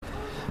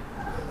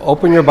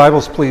Open your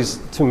Bibles, please,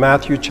 to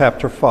Matthew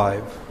chapter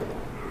 5.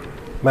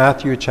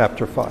 Matthew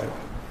chapter 5.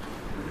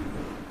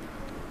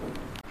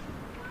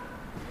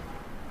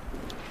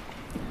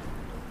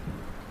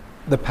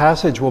 The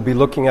passage we'll be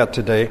looking at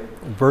today,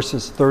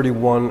 verses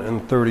 31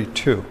 and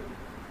 32.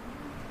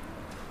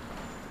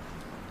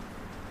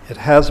 It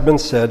has been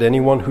said,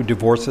 anyone who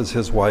divorces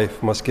his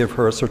wife must give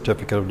her a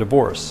certificate of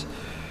divorce.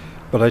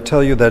 But I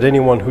tell you that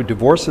anyone who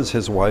divorces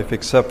his wife,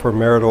 except for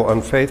marital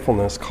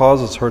unfaithfulness,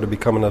 causes her to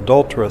become an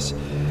adulteress,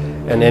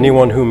 and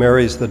anyone who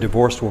marries the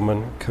divorced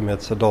woman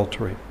commits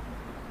adultery.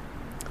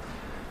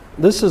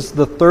 This is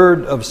the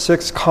third of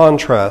six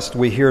contrasts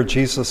we hear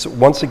Jesus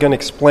once again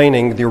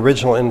explaining the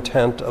original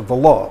intent of the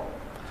law,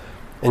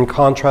 in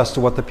contrast to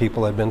what the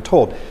people had been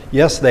told.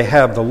 Yes, they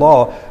have the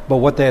law, but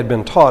what they had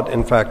been taught,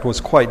 in fact,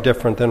 was quite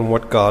different than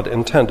what God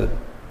intended.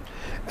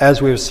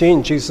 As we have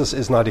seen, Jesus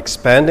is not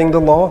expanding the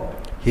law.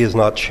 He is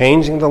not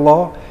changing the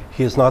law.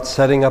 He is not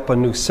setting up a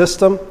new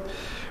system.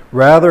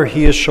 Rather,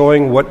 he is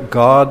showing what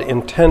God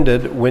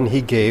intended when he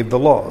gave the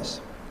laws.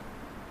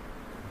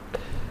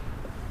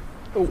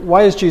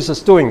 Why is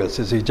Jesus doing this?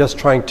 Is he just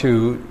trying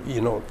to,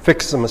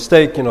 fix the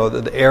mistake,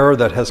 the error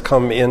that has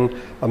come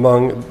in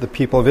among the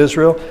people of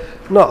Israel?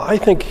 No, I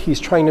think he's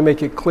trying to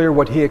make it clear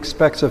what he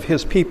expects of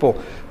his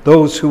people,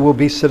 those who will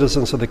be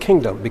citizens of the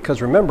kingdom.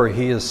 Because remember,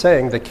 he is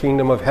saying the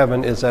kingdom of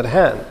heaven is at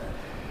hand.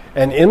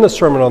 And in the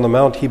Sermon on the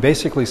Mount, he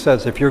basically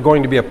says, if you're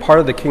going to be a part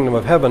of the kingdom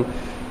of heaven,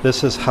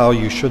 this is how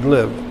you should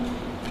live.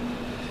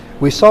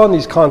 We saw in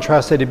these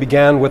contrasts that he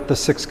began with the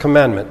sixth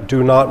commandment,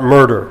 do not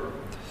murder.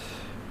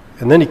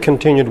 And then he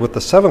continued with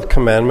the seventh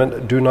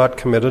commandment, do not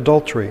commit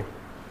adultery.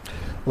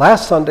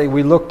 Last Sunday,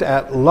 we looked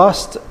at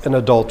lust and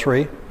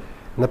adultery,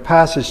 and the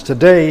passage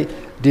today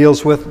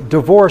deals with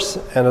divorce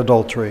and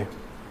adultery.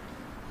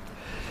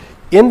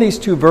 In these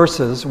two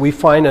verses, we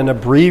find an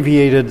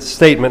abbreviated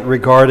statement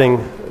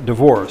regarding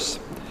divorce.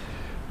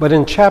 But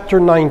in chapter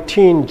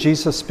 19,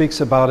 Jesus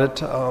speaks about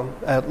it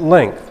at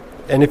length.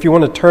 And if you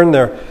want to turn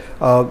there,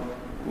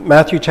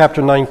 Matthew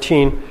chapter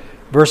 19,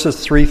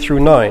 verses 3 through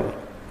 9.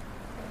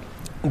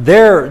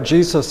 There,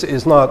 Jesus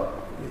is not,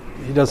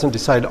 he doesn't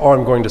decide,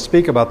 I'm going to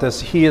speak about this.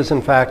 He is,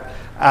 in fact,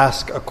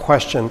 asked a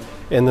question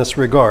in this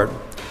regard.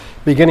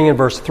 Beginning in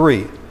verse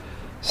 3.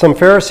 Some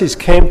Pharisees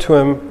came to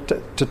him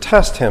to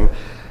test him.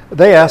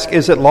 They asked,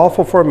 is it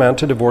lawful for a man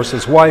to divorce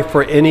his wife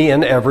for any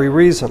and every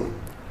reason?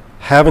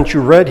 Haven't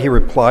you read, he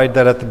replied,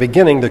 that at the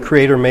beginning the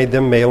Creator made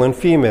them male and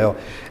female,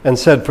 and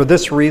said, for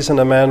this reason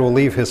a man will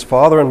leave his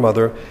father and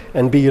mother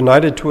and be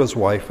united to his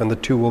wife, and the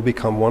two will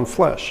become one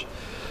flesh.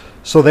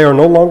 So they are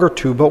no longer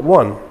two but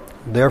one.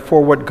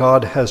 Therefore what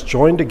God has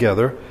joined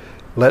together,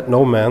 let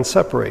no man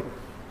separate.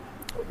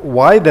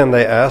 Why then,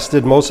 they asked,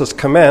 did Moses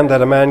command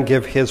that a man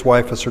give his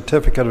wife a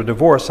certificate of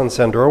divorce and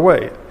send her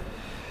away?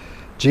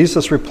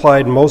 Jesus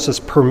replied, Moses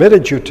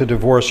permitted you to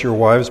divorce your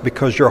wives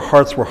because your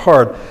hearts were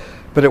hard,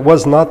 but it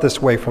was not this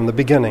way from the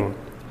beginning.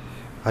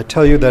 I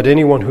tell you that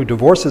anyone who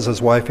divorces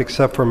his wife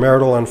except for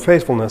marital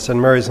unfaithfulness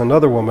and marries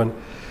another woman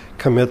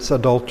commits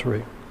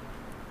adultery.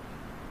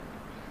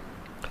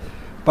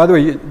 By the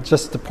way,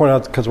 just to point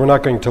out, because we're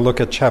not going to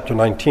look at chapter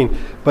 19,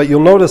 but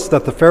you'll notice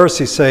that the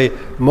Pharisees say,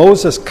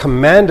 Moses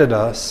commanded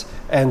us,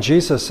 and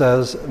Jesus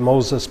says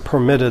Moses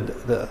permitted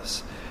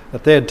this.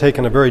 That they had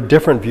taken a very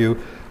different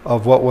view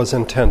of what was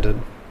intended.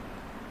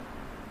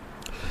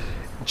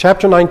 In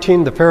chapter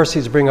 19, the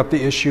Pharisees bring up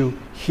the issue.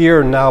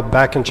 Here, now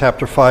back in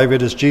chapter 5,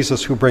 it is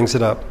Jesus who brings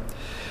it up.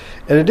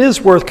 And it is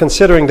worth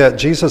considering that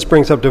Jesus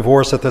brings up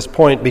divorce at this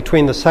point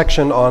between the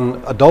section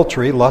on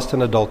adultery, lust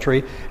and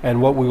adultery, and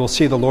what we will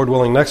see, the Lord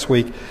willing, next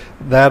week,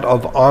 that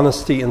of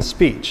honesty in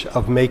speech,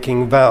 of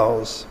making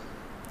vows.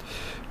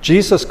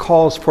 Jesus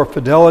calls for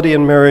fidelity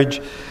in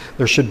marriage.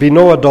 There should be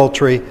no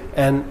adultery,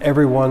 and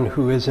everyone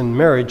who is in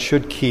marriage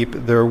should keep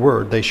their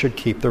word. They should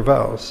keep their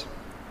vows.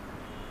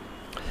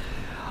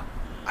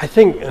 I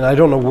think, and I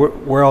don't know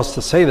where else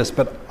to say this,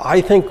 but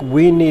I think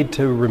we need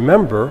to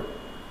remember,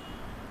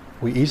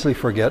 we easily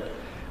forget,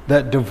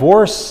 that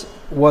divorce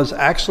was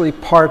actually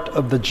part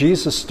of the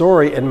Jesus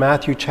story in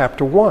Matthew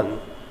chapter 1.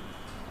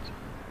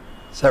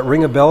 Does that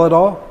ring a bell at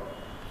all?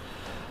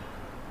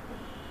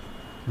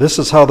 This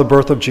is how the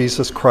birth of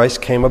Jesus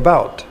Christ came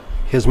about.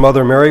 His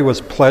mother Mary was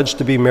pledged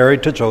to be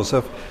married to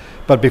Joseph,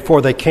 but before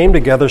they came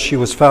together, she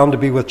was found to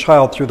be with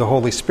child through the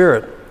Holy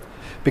Spirit.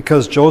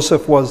 Because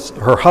Joseph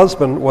her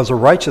husband was a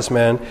righteous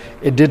man,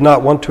 it did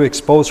not want to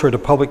expose her to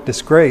public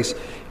disgrace.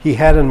 He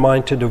had in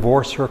mind to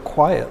divorce her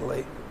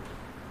quietly.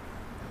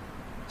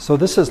 So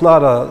this is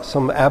not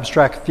some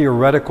abstract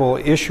theoretical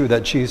issue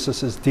that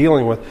Jesus is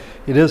dealing with.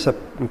 It is,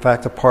 in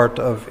fact, a part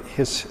of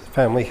his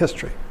family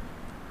history.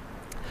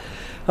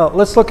 Now,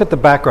 let's look at the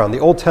background, the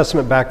Old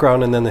Testament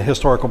background, and then the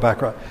historical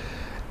background.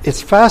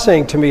 It's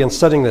fascinating to me in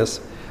studying this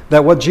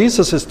that what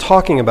Jesus is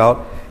talking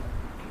about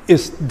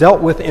is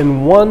dealt with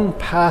in one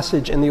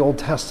passage in the Old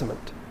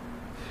Testament.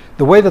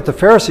 The way that the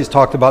Pharisees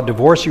talked about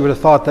divorce, you would have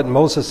thought that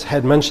Moses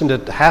had mentioned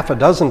it half a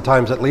dozen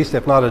times at least,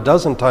 if not a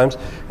dozen times.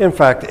 In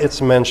fact,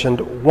 it's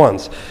mentioned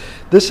once.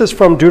 This is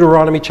from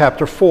Deuteronomy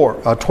chapter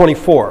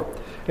 24.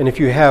 And if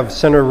you have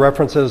center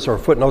references or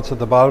footnotes at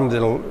the bottom,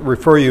 that'll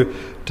refer you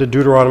to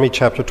Deuteronomy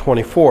chapter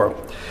 24.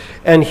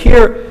 And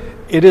here,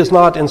 it is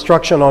not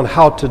instruction on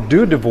how to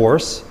do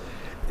divorce.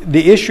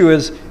 The issue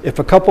is, if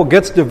a couple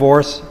gets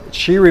divorced,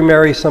 she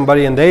remarries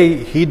somebody and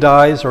he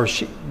dies or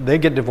they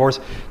get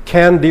divorced,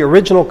 can the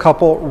original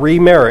couple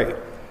remarry?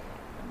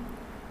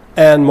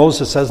 And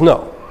Moses says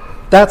no.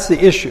 That's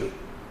the issue.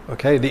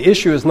 Okay? The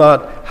issue is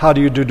not how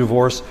do you do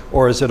divorce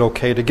or is it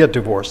okay to get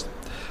divorced.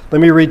 Let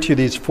me read to you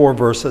these 4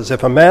 verses.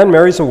 If a man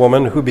marries a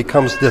woman who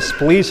becomes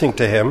displeasing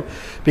to him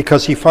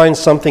because he finds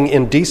something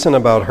indecent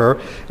about her,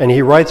 and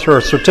he writes her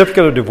a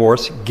certificate of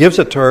divorce, gives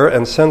it to her,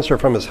 and sends her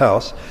from his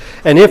house,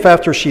 and if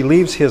after she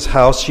leaves his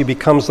house she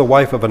becomes the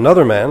wife of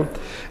another man,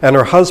 and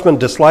her husband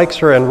dislikes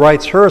her and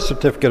writes her a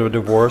certificate of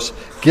divorce,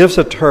 gives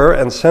it to her,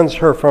 and sends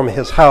her from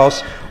his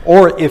house,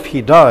 or if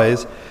he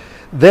dies,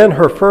 then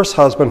her first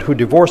husband who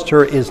divorced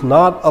her is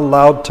not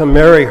allowed to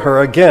marry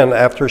her again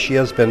after she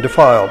has been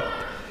defiled.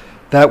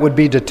 That would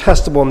be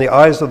detestable in the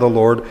eyes of the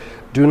Lord.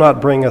 Do not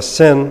bring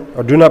sin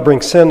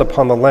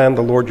upon the land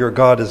the Lord your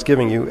God is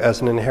giving you as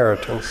an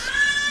inheritance.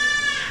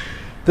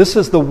 This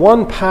is the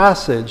one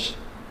passage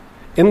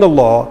in the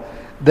law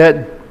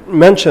that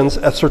mentions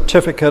a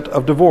certificate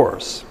of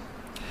divorce.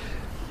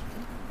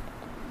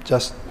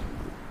 Just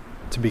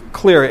to be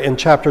clear, in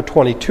chapter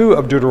 22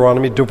 of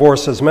Deuteronomy,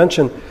 divorce is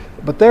mentioned,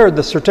 but there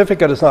the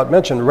certificate is not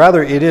mentioned.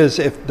 Rather, it is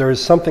if there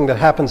is something that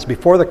happens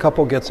before the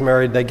couple gets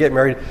married, they get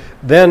married,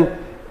 then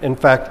in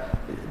fact,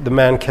 the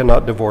man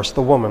cannot divorce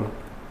the woman.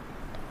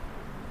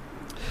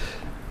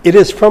 It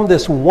is from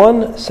this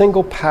one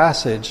single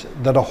passage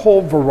that a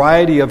whole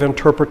variety of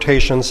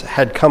interpretations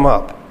had come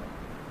up.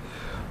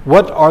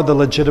 What are the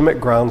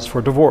legitimate grounds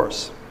for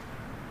divorce?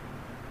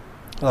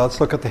 Let's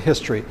look at the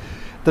history.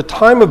 The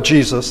time of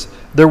Jesus,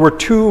 there were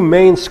 2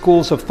 main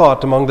schools of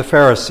thought among the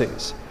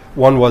Pharisees.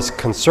 One was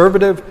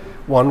conservative,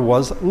 one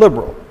was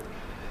liberal.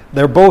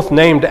 They're both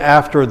named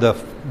after the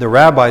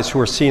rabbis who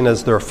were seen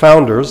as their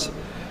founders.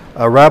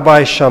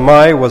 Rabbi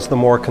Shammai was the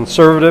more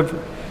conservative,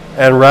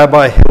 and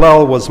Rabbi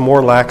Hillel was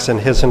more lax in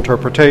his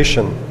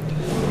interpretation.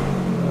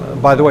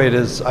 By the way, it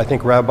is, I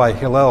think, Rabbi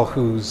Hillel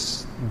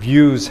whose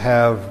views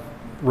have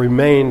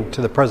remained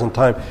to the present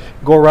time.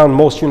 Go around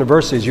most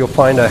universities, you'll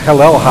find a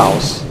Hillel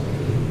house.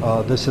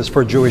 This is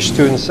for Jewish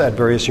students at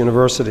various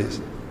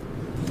universities.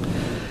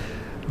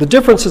 The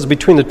differences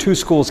between the 2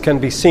 schools can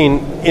be seen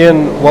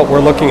in what we're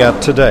looking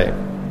at today.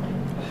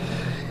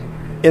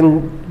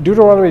 In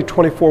Deuteronomy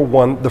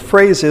 24:1, the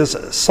phrase is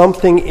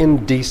something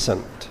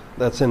indecent.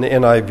 That's in the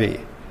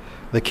NIV.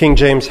 The King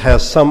James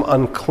has some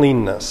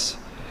uncleanness,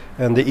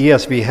 and the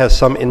ESV has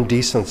some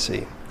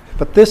indecency.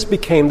 But this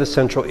became the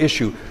central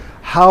issue.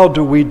 How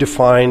do we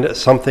define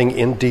something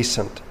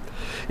indecent?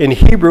 In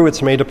Hebrew,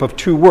 it's made up of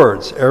 2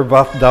 words,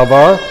 ervath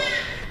davar.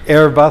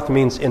 Ervath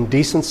means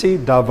indecency,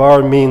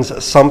 davar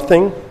means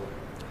something.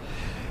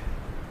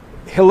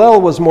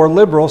 Hillel was more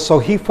liberal, so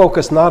he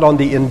focused not on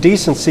the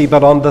indecency,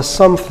 but on the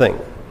something.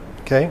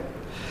 Okay?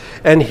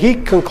 And he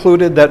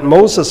concluded that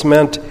Moses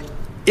meant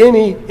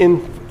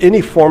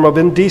any form of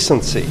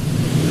indecency.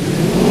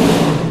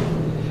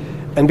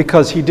 And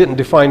because he didn't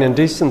define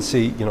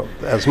indecency,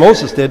 as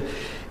Moses did,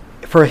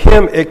 for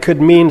him it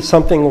could mean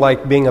something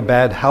like being a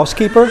bad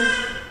housekeeper.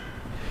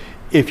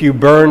 If you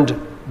burned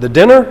the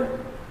dinner,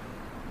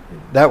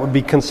 that would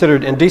be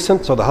considered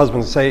indecent, so the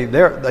husband would say,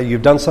 there,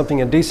 you've done something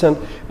indecent,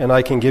 and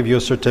I can give you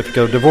a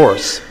certificate of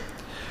divorce.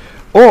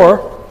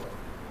 Or,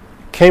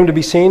 came to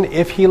be seen,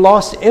 if he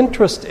lost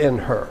interest in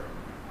her,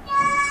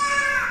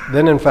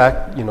 then in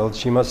fact,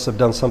 she must have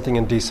done something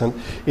indecent.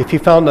 If he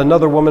found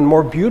another woman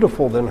more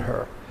beautiful than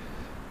her,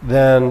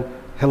 then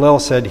Hillel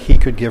said he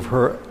could give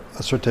her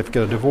a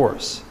certificate of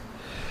divorce.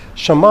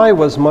 Shammai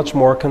was much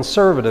more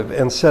conservative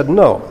and said,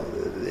 no,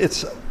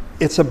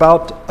 it's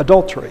about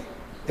adultery.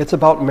 It's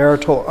about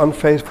marital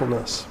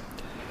unfaithfulness.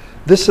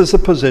 This is the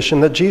position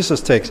that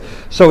Jesus takes.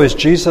 So is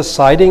Jesus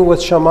siding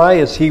with Shammai?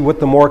 Is he with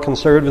the more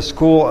conservative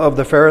school of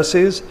the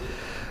Pharisees?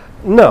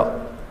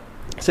 No.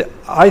 See,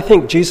 I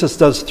think Jesus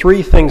does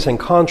 3 things in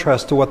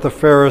contrast to what the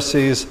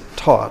Pharisees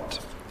taught.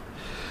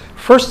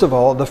 First of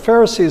all, the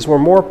Pharisees were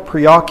more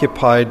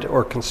preoccupied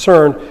or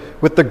concerned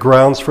with the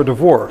grounds for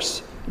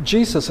divorce.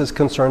 Jesus is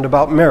concerned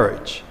about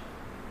marriage.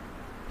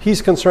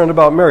 He's concerned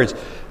about marriage.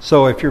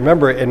 So if you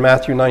remember in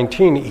Matthew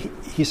 19,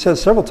 he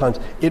says several times,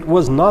 it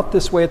was not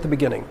this way at the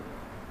beginning.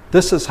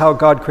 This is how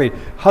God created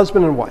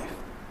husband and wife.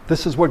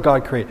 This is what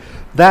God created.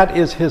 That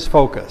is his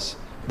focus.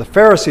 The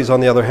Pharisees,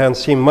 on the other hand,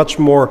 seem much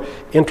more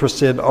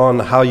interested on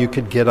how you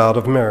could get out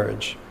of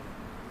marriage.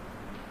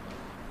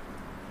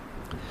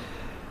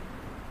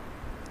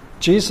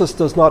 Jesus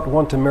does not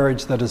want a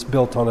marriage that is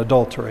built on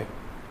adultery,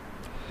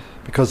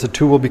 because the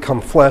 2 will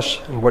become flesh,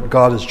 and what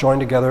God has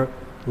joined together,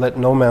 let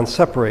no man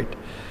separate.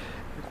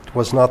 It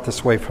was not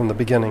this way from the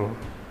beginning.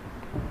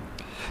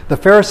 The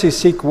Pharisees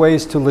seek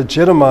ways to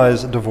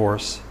legitimize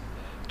divorce.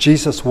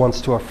 Jesus wants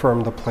to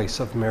affirm the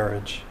place of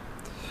marriage.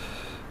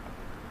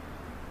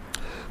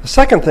 The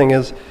second thing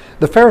is,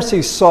 the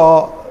Pharisees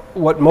saw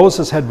what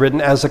Moses had written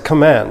as a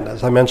command,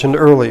 as I mentioned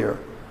earlier.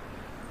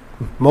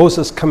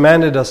 Moses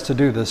commanded us to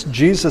do this.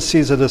 Jesus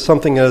sees it as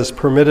something that is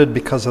permitted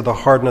because of the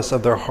hardness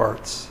of their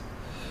hearts.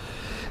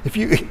 If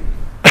you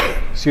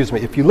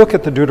if you look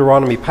at the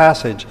Deuteronomy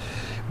passage,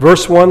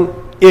 verse 1,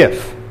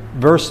 if.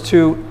 Verse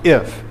 2,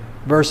 if.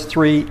 Verse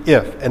 3,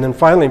 if. And then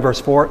finally,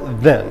 verse 4,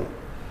 then.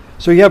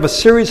 So you have a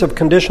series of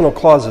conditional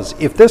clauses.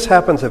 If this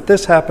happens, if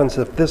this happens,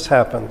 if this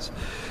happens.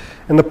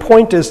 And the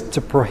point is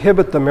to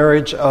prohibit the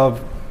marriage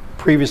of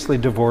previously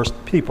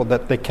divorced people,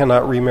 that they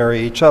cannot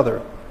remarry each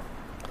other.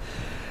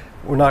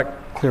 We're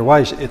not clear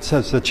why. It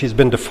says that she's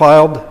been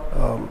defiled.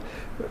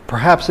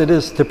 Perhaps it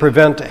is to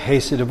prevent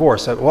hasty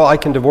divorce. Well, I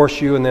can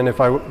divorce you, and then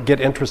if I get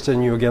interested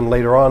in you again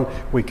later on,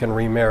 we can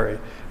remarry.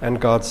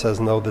 And God says,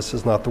 no, this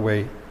is not the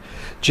way.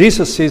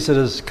 Jesus sees it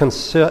as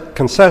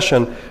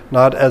concession,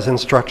 not as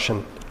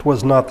instruction. It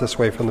was not this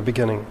way from the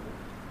beginning.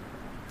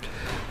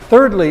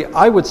 Thirdly,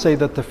 I would say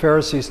that the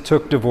Pharisees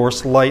took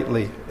divorce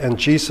lightly, and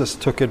Jesus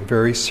took it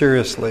very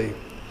seriously.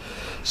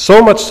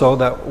 So much so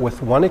that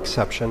with one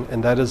exception,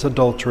 and that is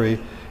adultery,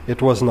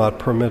 it was not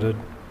permitted.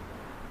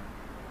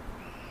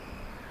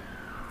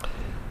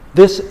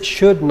 This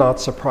should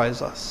not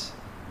surprise us.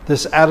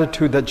 This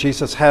attitude that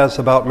Jesus has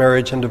about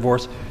marriage and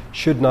divorce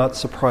should not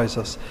surprise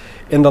us.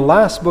 In the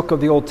last book of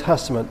the Old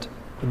Testament,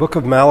 the book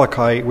of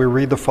Malachi, we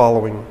read the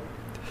following.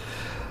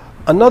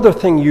 Another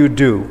thing you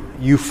do,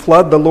 you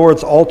flood the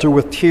Lord's altar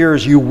with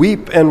tears, you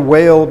weep and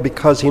wail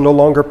because he no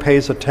longer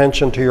pays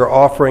attention to your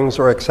offerings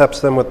or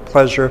accepts them with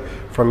pleasure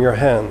from your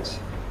hands.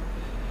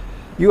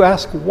 You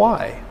ask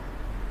why?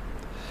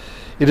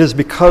 It is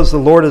because the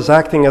Lord is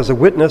acting as a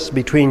witness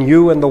between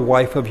you and the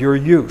wife of your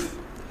youth,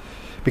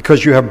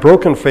 because you have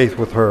broken faith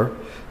with her,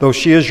 though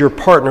she is your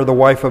partner, the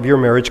wife of your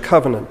marriage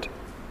covenant.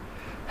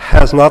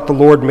 Has not the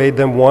Lord made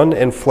them one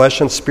in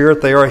flesh and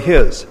spirit? They are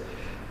his.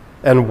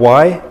 And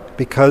why?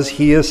 Because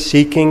he is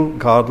seeking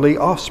godly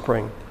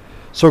offspring.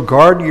 So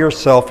guard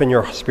yourself in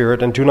your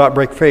spirit and do not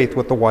break faith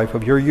with the wife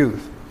of your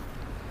youth.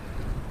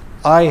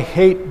 I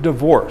hate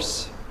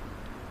divorce,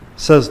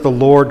 says the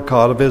Lord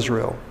God of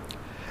Israel,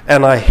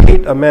 and I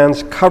hate a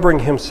man's covering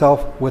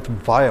himself with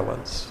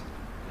violence,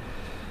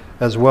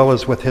 as well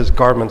as with his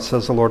garments,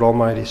 says the Lord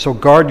Almighty. So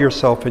guard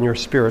yourself in your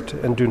spirit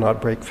and do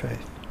not break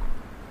faith.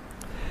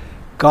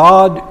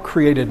 God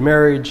created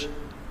marriage,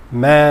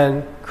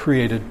 man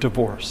created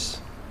divorce.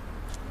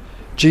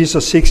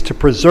 Jesus seeks to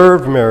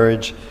preserve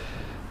marriage.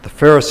 The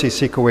Pharisees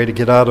seek a way to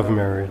get out of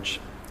marriage.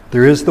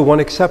 There is the one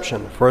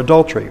exception for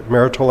adultery,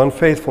 marital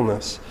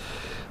unfaithfulness.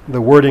 The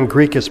word in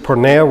Greek is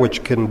porneia,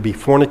 which can be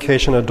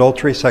fornication,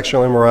 adultery,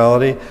 sexual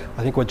immorality.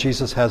 I think what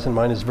Jesus has in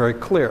mind is very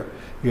clear.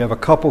 You have a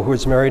couple who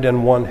is married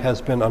and one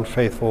has been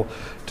unfaithful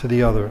to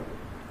the other.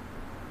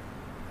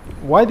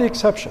 Why the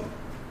exception?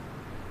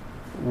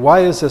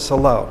 Why is this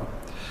allowed?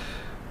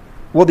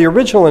 Well, the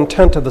original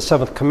intent of the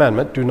seventh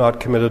commandment, do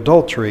not commit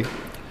adultery,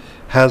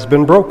 has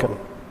been broken.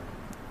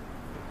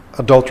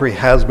 Adultery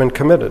has been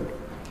committed.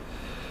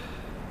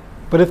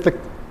 But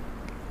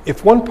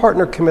if one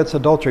partner commits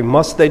adultery,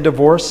 must they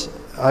divorce?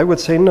 I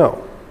would say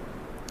no.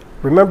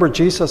 Remember,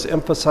 Jesus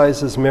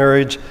emphasizes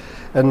marriage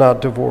and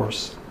not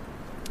divorce.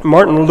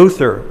 Martin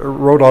Luther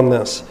wrote on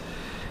this,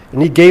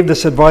 and he gave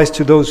this advice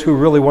to those who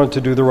really wanted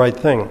to do the right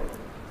thing.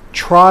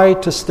 Try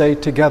to stay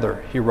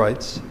together, he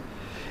writes.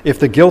 If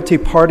the guilty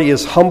party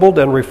is humbled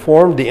and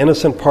reformed, the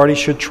innocent party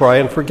should try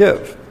and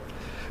forgive.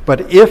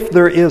 But if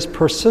there is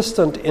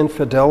persistent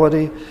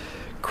infidelity,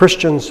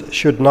 Christians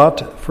should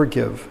not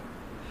forgive,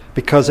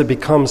 because it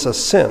becomes a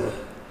sin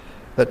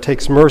that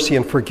takes mercy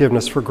and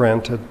forgiveness for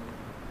granted.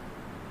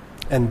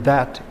 And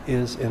that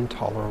is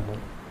intolerable.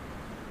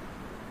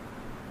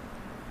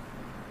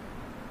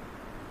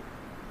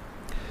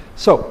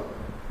 So,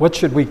 what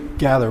should we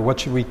gather?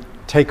 What should we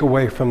take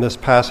away from this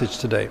passage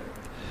today?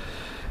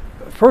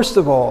 First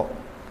of all,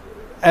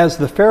 as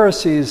the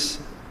Pharisees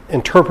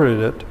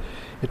interpreted it,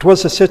 it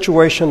was a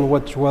situation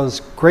which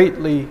was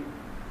greatly,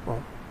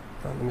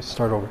 let me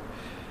start over.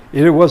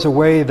 It was a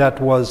way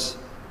that was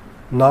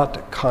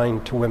not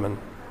kind to women.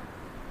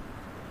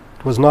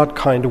 It was not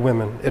kind to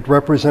women. It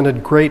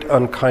represented great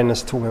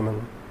unkindness to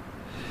women.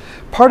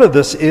 Part of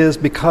this is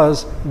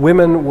because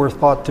women were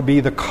thought to be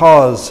the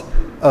cause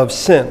of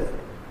sin.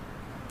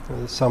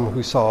 Some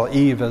who saw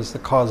Eve as the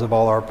cause of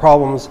all our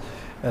problems,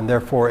 and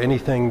therefore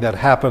anything that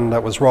happened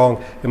that was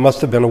wrong, it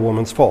must have been a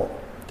woman's fault.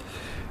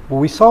 Well,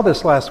 we saw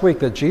this last week,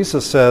 that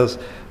Jesus says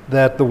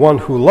that the one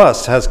who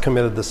lusts has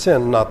committed the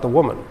sin, not the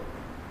woman.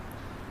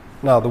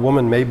 Now, the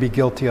woman may be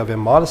guilty of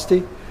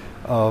immodesty,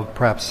 of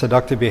perhaps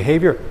seductive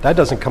behavior. That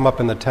doesn't come up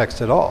in the text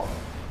at all.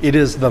 It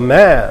is the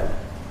man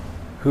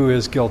who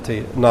is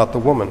guilty, not the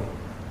woman.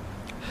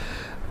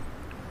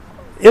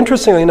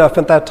 Interestingly enough,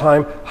 at that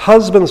time,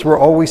 husbands were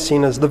always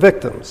seen as the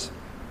victims.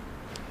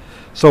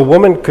 So a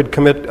woman could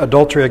commit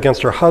adultery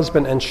against her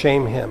husband and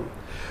shame him.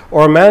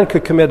 Or a man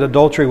could commit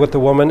adultery with the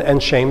woman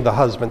and shame the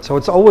husband. So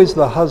it's always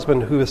the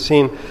husband who is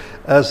seen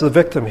as the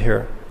victim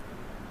here.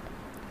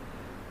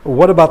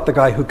 What about the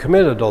guy who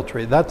committed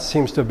adultery? That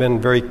seems to have been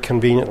very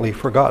conveniently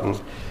forgotten.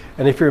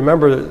 And if you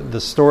remember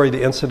the story,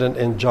 the incident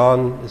in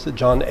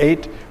John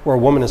 8, where a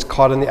woman is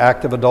caught in the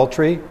act of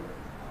adultery,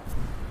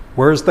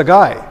 where's the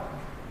guy?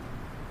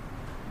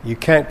 You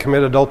can't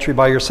commit adultery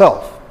by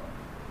yourself.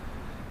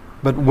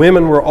 But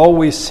women were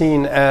always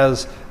seen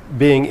as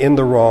being in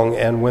the wrong,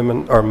 and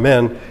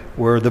men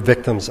were the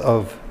victims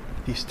of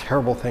these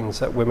terrible things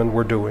that women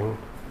were doing.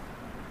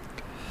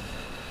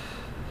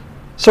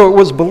 So it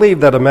was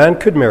believed that a man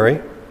could marry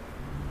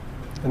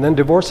and then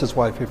divorce his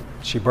wife if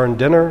she burned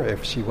dinner,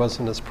 if she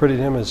wasn't as pretty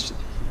to him as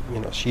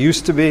she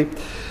used to be,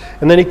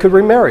 and then he could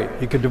remarry.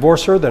 He could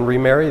divorce her, then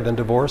remarry, then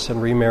divorce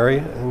and remarry,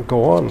 and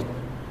go on,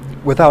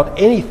 without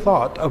any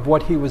thought of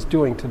what he was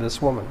doing to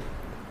this woman,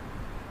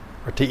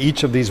 or to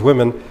each of these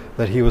women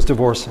that he was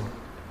divorcing.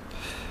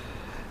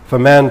 If a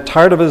man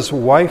tired of his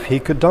wife, he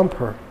could dump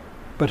her,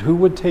 but who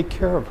would take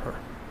care of her?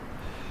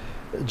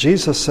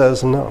 Jesus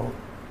says no.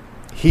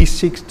 He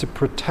seeks to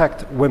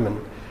protect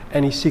women,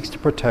 and he seeks to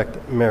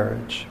protect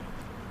marriage.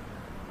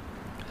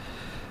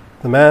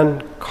 The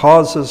man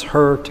causes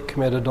her to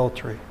commit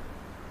adultery.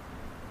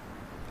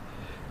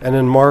 And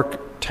in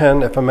Mark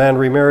 10, if a man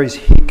remarries,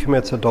 he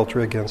commits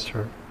adultery against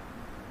her.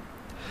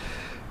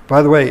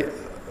 By the way,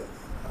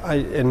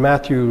 in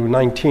Matthew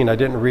 19, I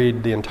didn't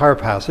read the entire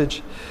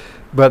passage,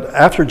 but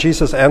after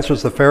Jesus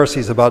answers the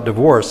Pharisees about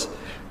divorce,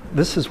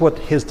 this is what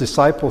his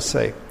disciples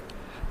say.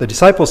 The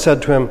disciples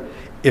said to him,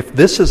 if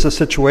this is a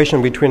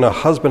situation between a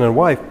husband and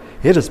wife,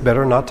 it is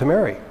better not to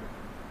marry.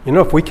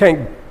 If we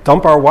can't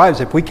dump our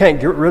wives, if we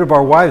can't get rid of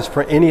our wives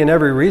for any and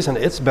every reason,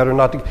 it's better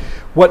not to.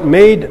 What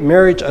made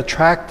marriage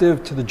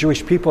attractive to the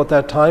Jewish people at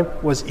that time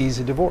was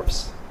easy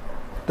divorce.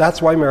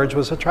 That's why marriage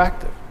was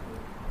attractive.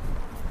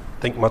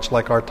 I think much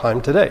like our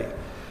time today.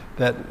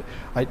 That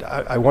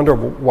I wonder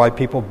why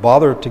people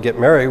bother to get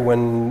married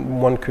when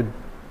one could,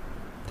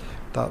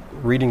 without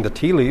reading the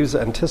tea leaves,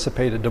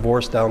 anticipate a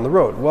divorce down the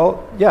road.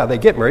 Well, yeah, they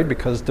get married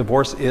because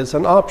divorce is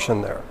an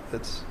option there.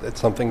 It's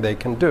something they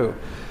can do.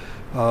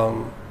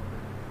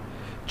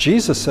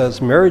 Jesus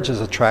says marriage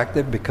is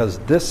attractive because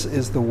this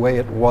is the way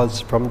it was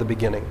from the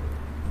beginning.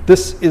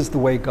 This is the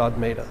way God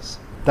made us.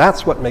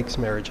 That's what makes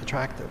marriage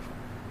attractive,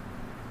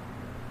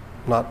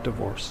 not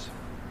divorce.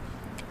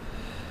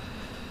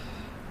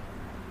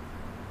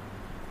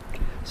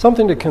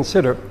 Something to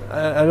consider.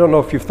 I don't know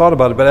if you've thought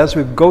about it, but as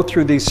we go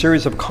through these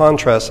series of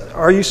contrasts,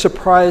 are you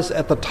surprised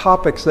at the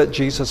topics that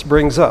Jesus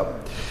brings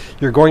up?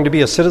 You're going to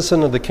be a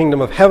citizen of the kingdom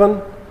of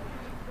heaven.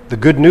 The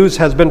good news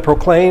has been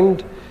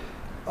proclaimed.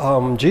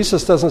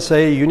 Jesus doesn't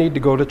say you need to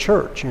go to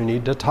church, you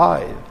need to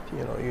tithe,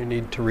 you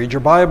need to read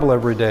your Bible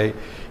every day.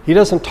 He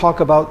doesn't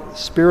talk about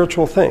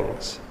spiritual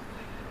things.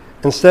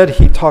 Instead,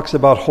 he talks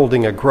about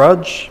holding a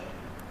grudge,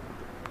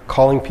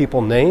 calling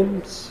people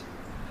names,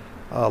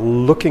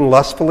 looking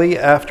lustfully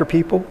after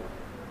people,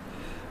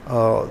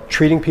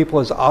 treating people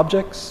as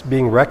objects,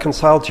 being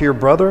reconciled to your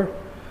brother.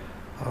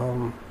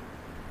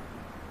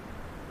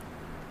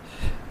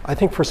 I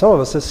think for some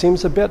of us this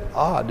seems a bit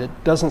odd.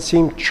 It doesn't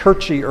seem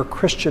churchy or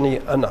Christian-y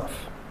enough.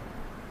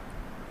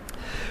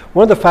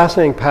 One of the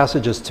fascinating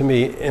passages to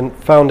me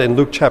found in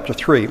Luke chapter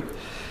 3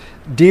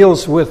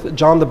 deals with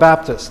John the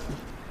Baptist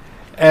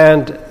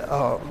and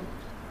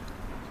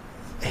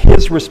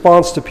his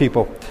response to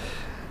people.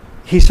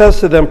 He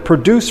says to them,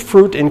 produce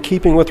fruit in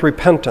keeping with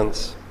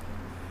repentance.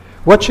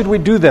 What should we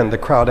do then? The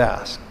crowd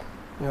asked.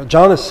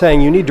 John is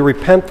saying you need to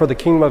repent for the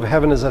kingdom of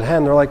heaven is at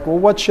hand. They're like, well,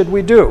 what should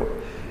we do?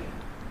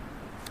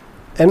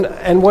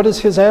 And what is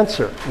his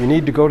answer? You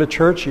need to go to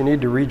church? You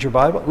need to read your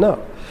Bible?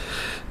 No.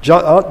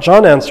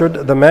 John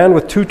answered, the man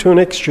with 2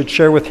 tunics should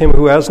share with him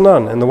who has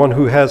none, and the one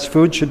who has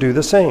food should do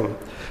the same.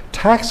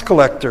 Tax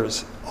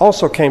collectors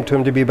also came to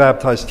him to be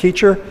baptized.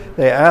 Teacher,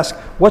 they asked,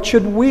 what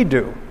should we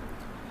do?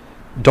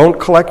 Don't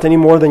collect any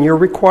more than you're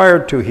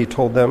required to, he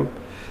told them.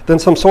 Then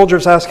some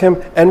soldiers asked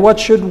him, and what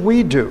should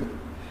we do?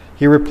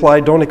 He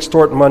replied, don't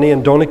extort money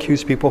and don't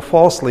accuse people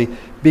falsely.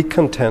 Be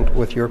content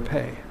with your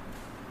pay.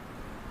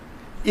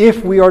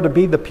 If we are to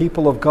be the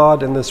people of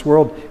God in this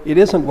world, it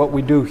isn't what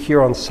we do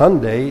here on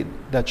Sunday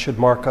that should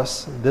mark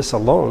us, this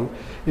alone.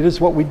 It is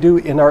what we do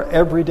in our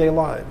everyday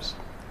lives.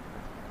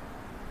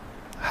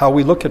 How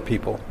we look at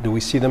people. Do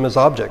we see them as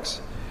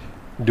objects?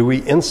 Do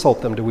we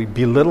insult them? Do we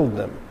belittle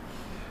them?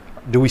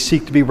 Do we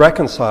seek to be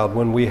reconciled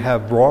when we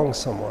have wronged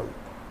someone?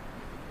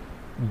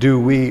 Do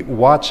we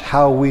watch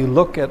how we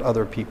look at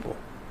other people?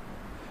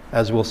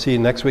 As we'll see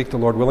next week, the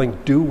Lord willing,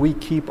 do we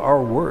keep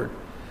our word?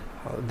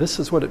 This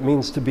is what it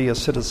means to be a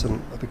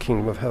citizen of the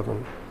kingdom of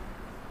heaven.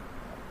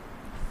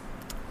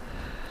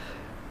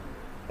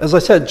 As I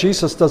said,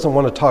 Jesus doesn't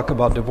want to talk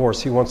about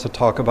divorce. He wants to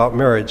talk about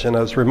marriage. And I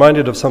was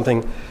reminded of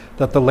something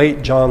that the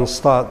late John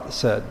Stott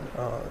said.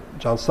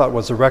 John Stott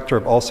was the rector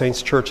of All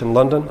Saints Church in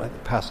London. He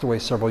passed away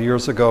several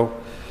years ago.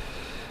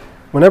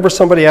 Whenever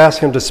somebody asks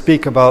to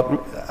speak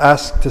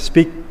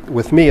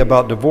with me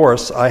about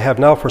divorce, I have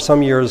now for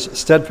some years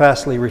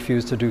steadfastly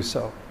refused to do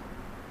so.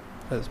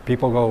 As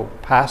people go,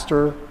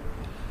 Pastor,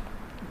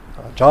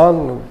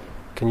 John,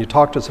 can you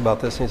talk to us about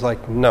this? And he's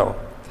like, no.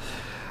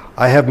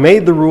 I have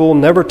made the rule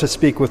never to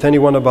speak with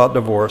anyone about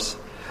divorce.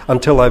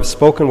 until I've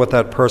spoken with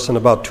that person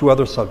about two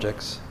other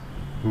subjects,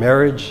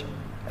 marriage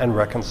and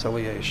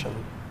reconciliation.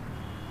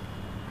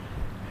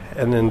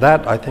 And in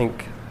that, I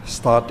think,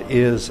 Stott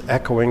is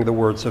echoing the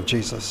words of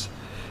Jesus,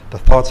 the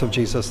thoughts of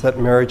Jesus, that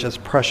marriage is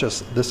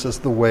precious. This is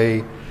the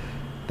way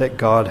that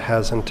God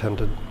has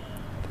intended.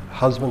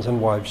 Husbands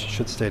and wives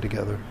should stay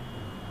together.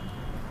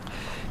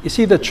 You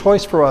see, the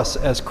choice for us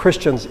as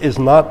Christians is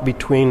not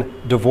between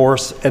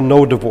divorce and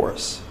no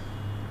divorce.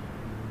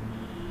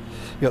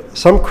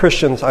 Some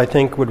Christians, I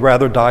think, would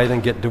rather die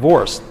than get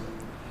divorced,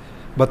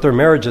 but their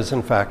marriages,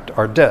 in fact,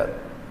 are dead.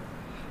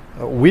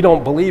 We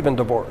don't believe in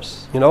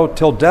divorce.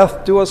 Till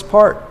death do us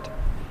part.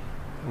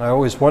 And I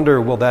always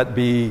wonder, will that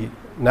be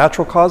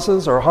natural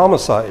causes or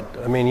homicide?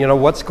 I mean,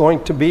 what's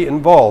going to be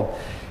involved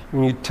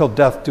till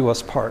death do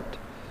us part?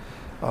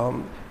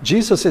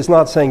 Jesus is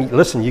not saying,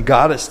 listen, you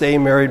got to stay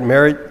married.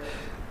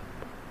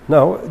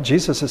 No,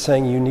 Jesus is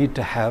saying you need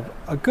to have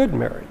a good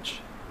marriage.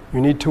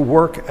 You need to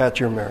work at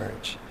your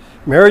marriage.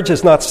 Marriage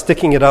is not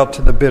sticking it out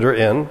to the bitter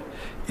end.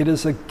 It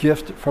is a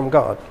gift from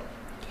God.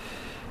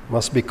 It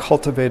must be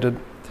cultivated,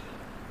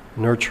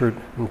 nurtured,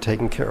 and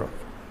taken care of.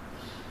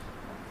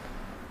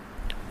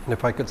 And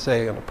if I could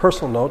say on a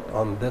personal note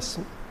on this,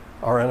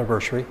 our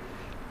anniversary,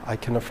 I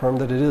can affirm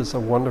that it is a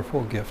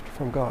wonderful gift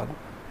from God,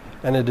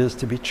 and it is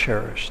to be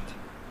cherished.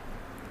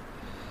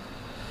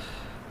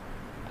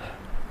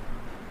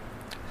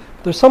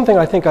 There's something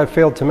I think I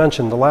failed to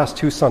mention the last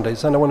two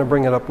Sundays, and I want to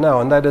bring it up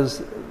now, and that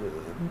is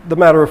the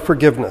matter of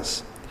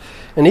forgiveness.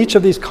 In each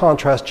of these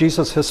contrasts,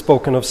 Jesus has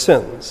spoken of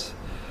sins,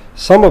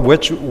 some of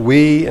which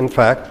we, in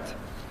fact,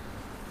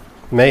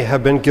 may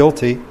have been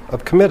guilty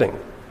of committing.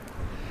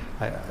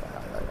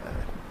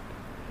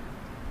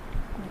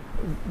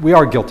 We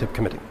are guilty of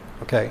committing,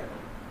 okay?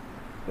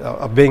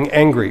 Of being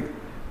angry,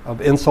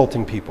 of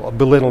insulting people, of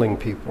belittling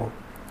people.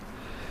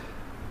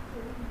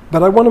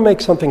 But I want to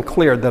make something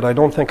clear that I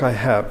don't think I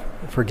have.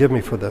 Forgive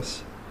me for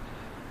this.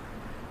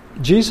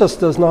 Jesus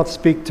does not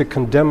speak to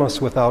condemn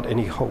us without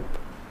any hope.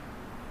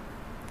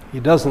 He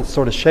doesn't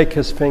sort of shake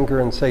his finger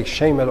and say,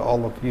 shame at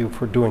all of you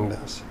for doing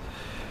this.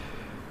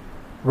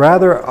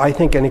 Rather, I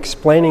think in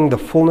explaining the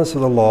fullness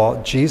of the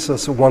law,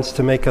 Jesus wants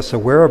to make us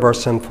aware of our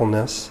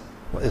sinfulness.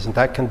 Well, isn't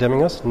that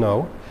condemning us?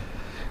 No.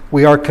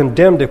 We are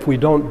condemned if we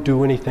don't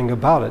do anything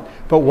about it.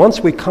 But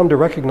once we come to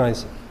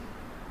recognize,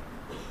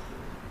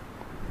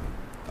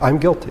 I'm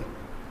guilty.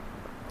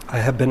 I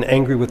have been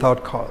angry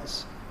without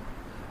cause.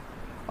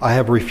 I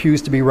have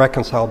refused to be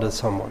reconciled to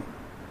someone.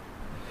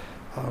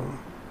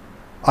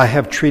 I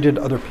have treated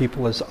other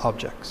people as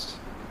objects.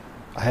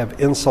 I have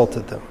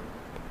insulted them.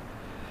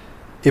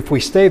 If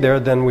we stay there,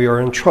 then we are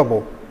in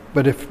trouble.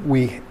 But if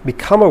we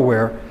become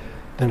aware,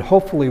 then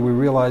hopefully we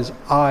realize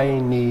I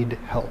need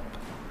help.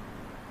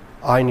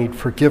 I need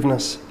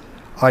forgiveness.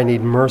 I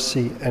need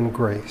mercy and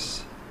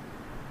grace.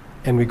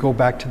 And we go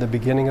back to the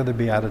beginning of the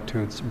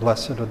Beatitudes,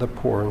 blessed are the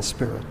poor in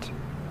spirit.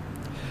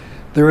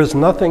 There is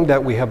nothing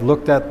that we have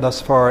looked at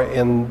thus far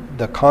in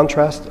the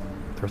contrast,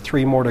 there are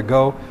three more to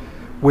go,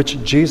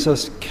 which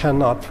Jesus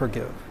cannot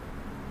forgive.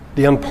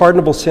 The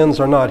unpardonable sins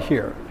are not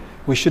here.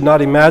 We should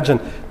not imagine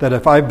that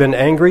if I've been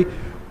angry,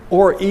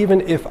 or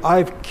even if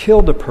I've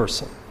killed a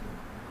person,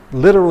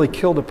 literally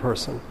killed a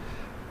person,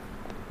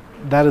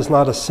 that is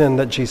not a sin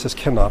that Jesus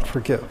cannot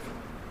forgive.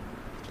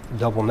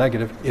 Double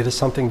negative, it is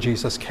something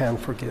Jesus can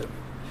forgive.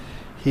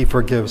 He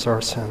forgives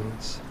our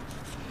sins.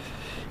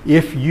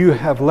 If you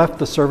have left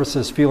the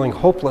services feeling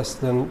hopeless,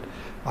 then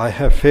I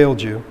have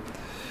failed you.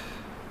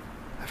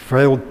 I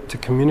failed to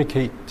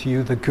communicate to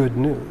you the good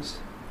news.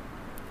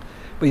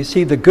 But you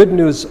see, the good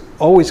news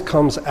always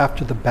comes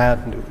after the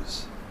bad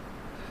news.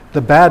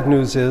 The bad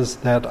news is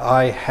that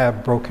I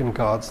have broken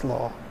God's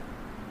law.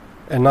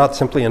 And not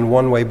simply in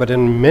one way, but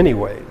in many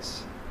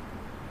ways.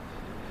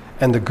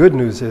 And the good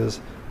news is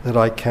that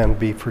I can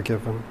be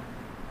forgiven.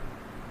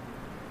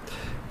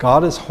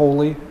 God is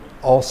holy.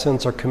 All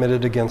sins are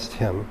committed against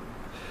him.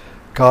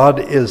 God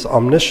is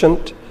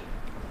omniscient.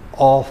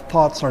 All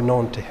thoughts are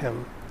known to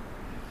him.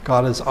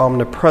 God is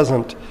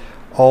omnipresent.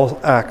 All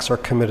acts are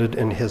committed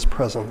in his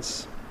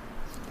presence.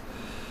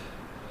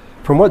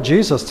 From what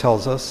Jesus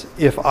tells us,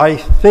 if I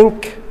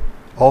think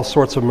all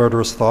sorts of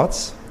murderous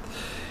thoughts,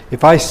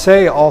 if I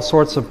say all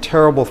sorts of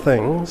terrible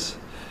things,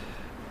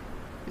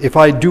 if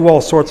I do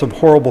all sorts of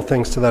horrible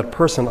things to that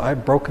person,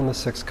 I've broken the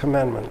sixth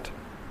commandment.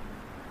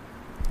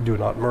 Do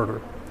not murder.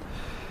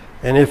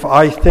 And if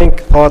I think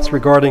thoughts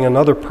regarding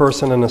another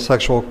person in a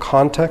sexual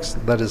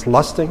context, that is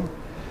lusting,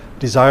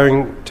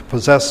 desiring to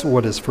possess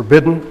what is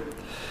forbidden,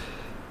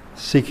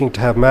 seeking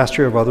to have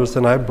mastery of others,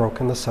 then I've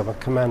broken the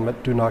seventh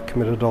commandment. Do not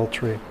commit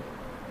adultery.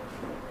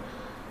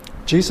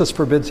 Jesus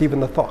forbids even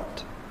the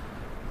thought,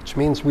 which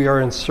means we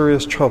are in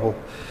serious trouble.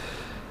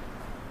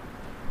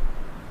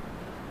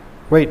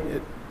 Wait,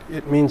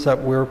 it means that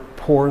we're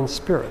poor in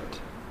spirit.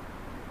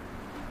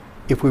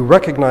 If we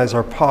recognize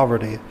our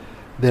poverty,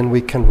 then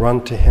we can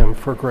run to him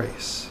for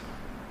grace.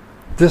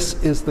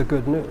 This is the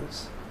good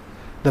news.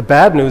 The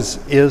bad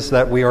news is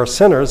that we are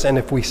sinners, and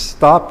if we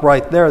stop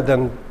right there,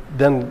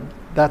 then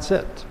that's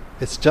it.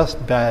 It's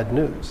just bad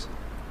news.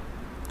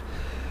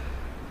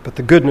 But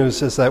the good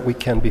news is that we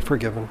can be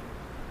forgiven.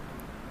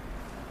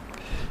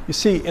 You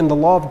see, in the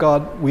law of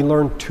God, we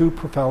learn two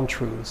profound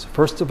truths.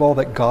 First of all,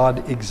 that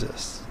God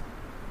exists.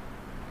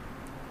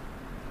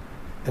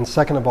 And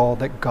second of all,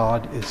 that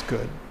God is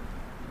good.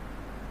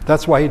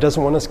 That's why he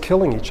doesn't want us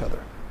killing each other.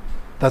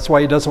 That's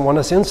why he doesn't want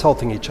us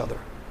insulting each other.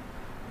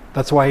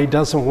 That's why he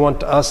doesn't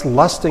want us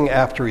lusting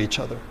after each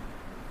other,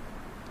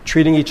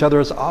 treating each other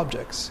as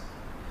objects.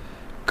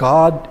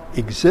 God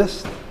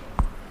exists,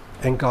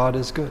 and God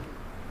is good.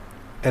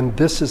 And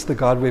this is the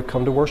God we've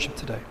come to worship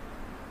today.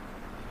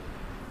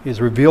 He has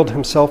revealed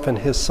himself in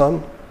his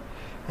Son,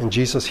 and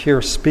Jesus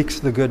here speaks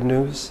the good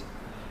news.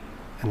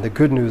 And the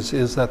good news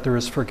is that there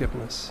is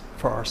forgiveness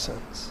for our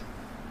sins.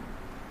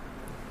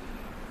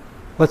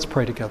 Let's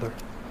pray together.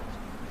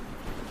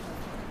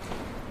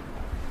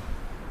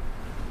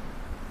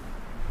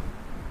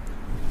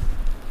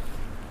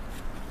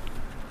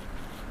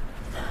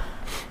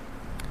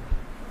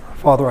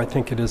 Father, I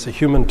think it is a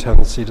human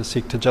tendency to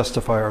seek to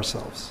justify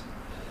ourselves,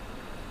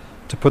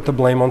 to put the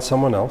blame on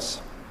someone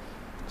else.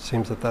 It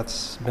seems that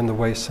that's been the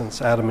way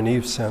since Adam and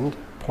Eve sinned,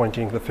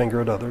 pointing the finger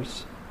at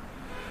others,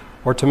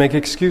 or to make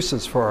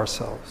excuses for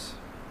ourselves.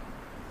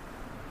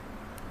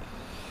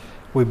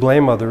 We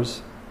blame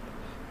others.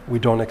 We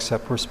don't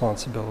accept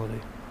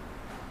responsibility.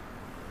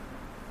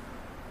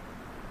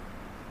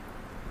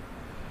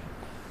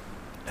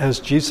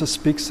 As Jesus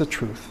speaks the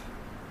truth,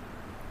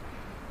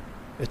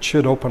 it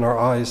should open our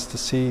eyes to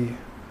see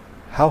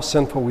how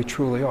sinful we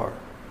truly are.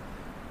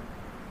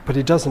 But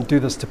he doesn't do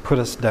this to put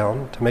us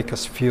down, to make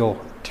us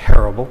feel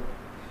terrible.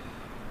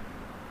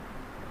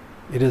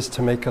 It is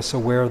to make us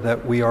aware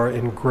that we are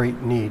in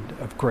great need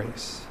of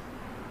grace.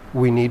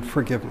 We need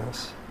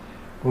forgiveness.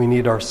 We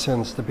need our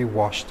sins to be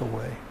washed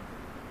away.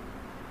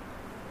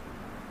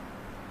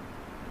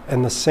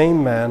 And the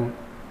same man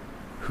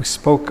who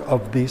spoke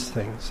of these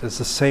things is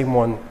the same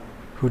one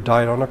who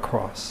died on a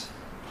cross,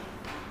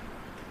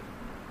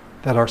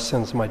 that our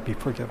sins might be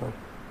forgiven.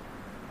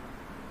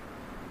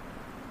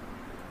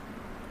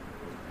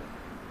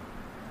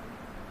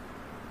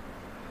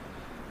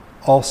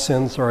 All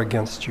sins are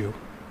against you.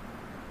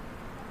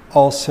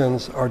 All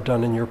sins are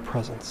done in your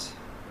presence.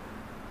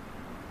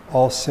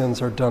 All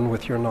sins are done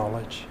with your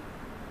knowledge.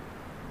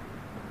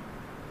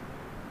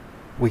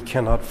 We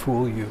cannot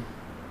fool you,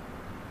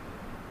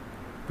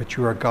 but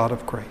you are a God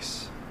of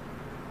grace.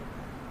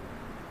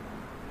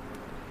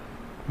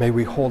 May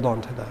we hold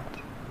on to that.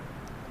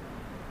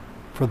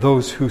 For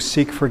those who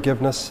seek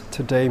forgiveness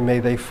today, may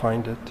they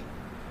find it.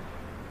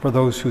 For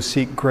those who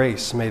seek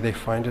grace, may they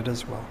find it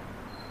as well.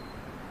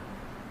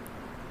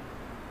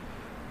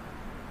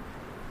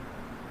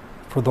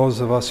 For those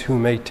of us who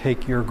may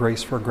take your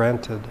grace for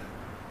granted,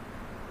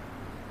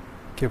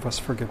 give us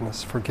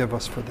forgiveness. Forgive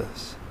us for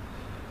this.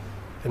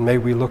 And may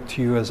we look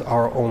to you as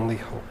our only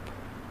hope.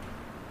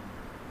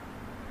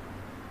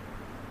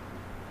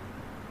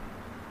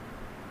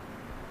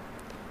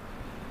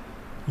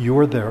 You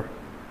are there,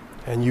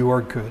 and you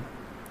are good.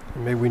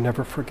 And may we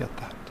never forget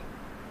that.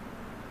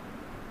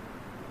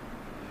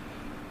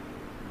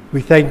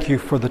 We thank you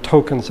for the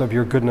tokens of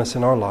your goodness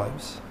in our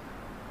lives.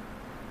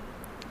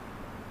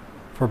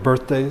 For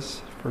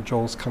birthdays, for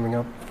Joel's coming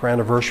up, for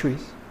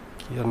anniversaries,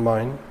 Kia and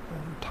mine,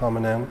 and Tom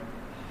and Ann.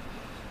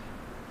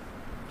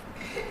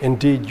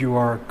 Indeed, you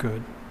are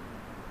good,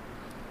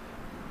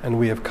 and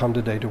we have come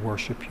today to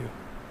worship you.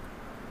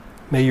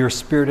 May your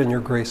Spirit and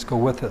your grace go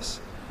with us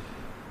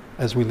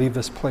as we leave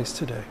this place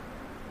today.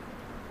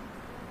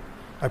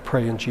 I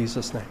pray in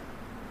Jesus' name.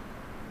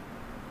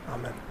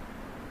 Amen.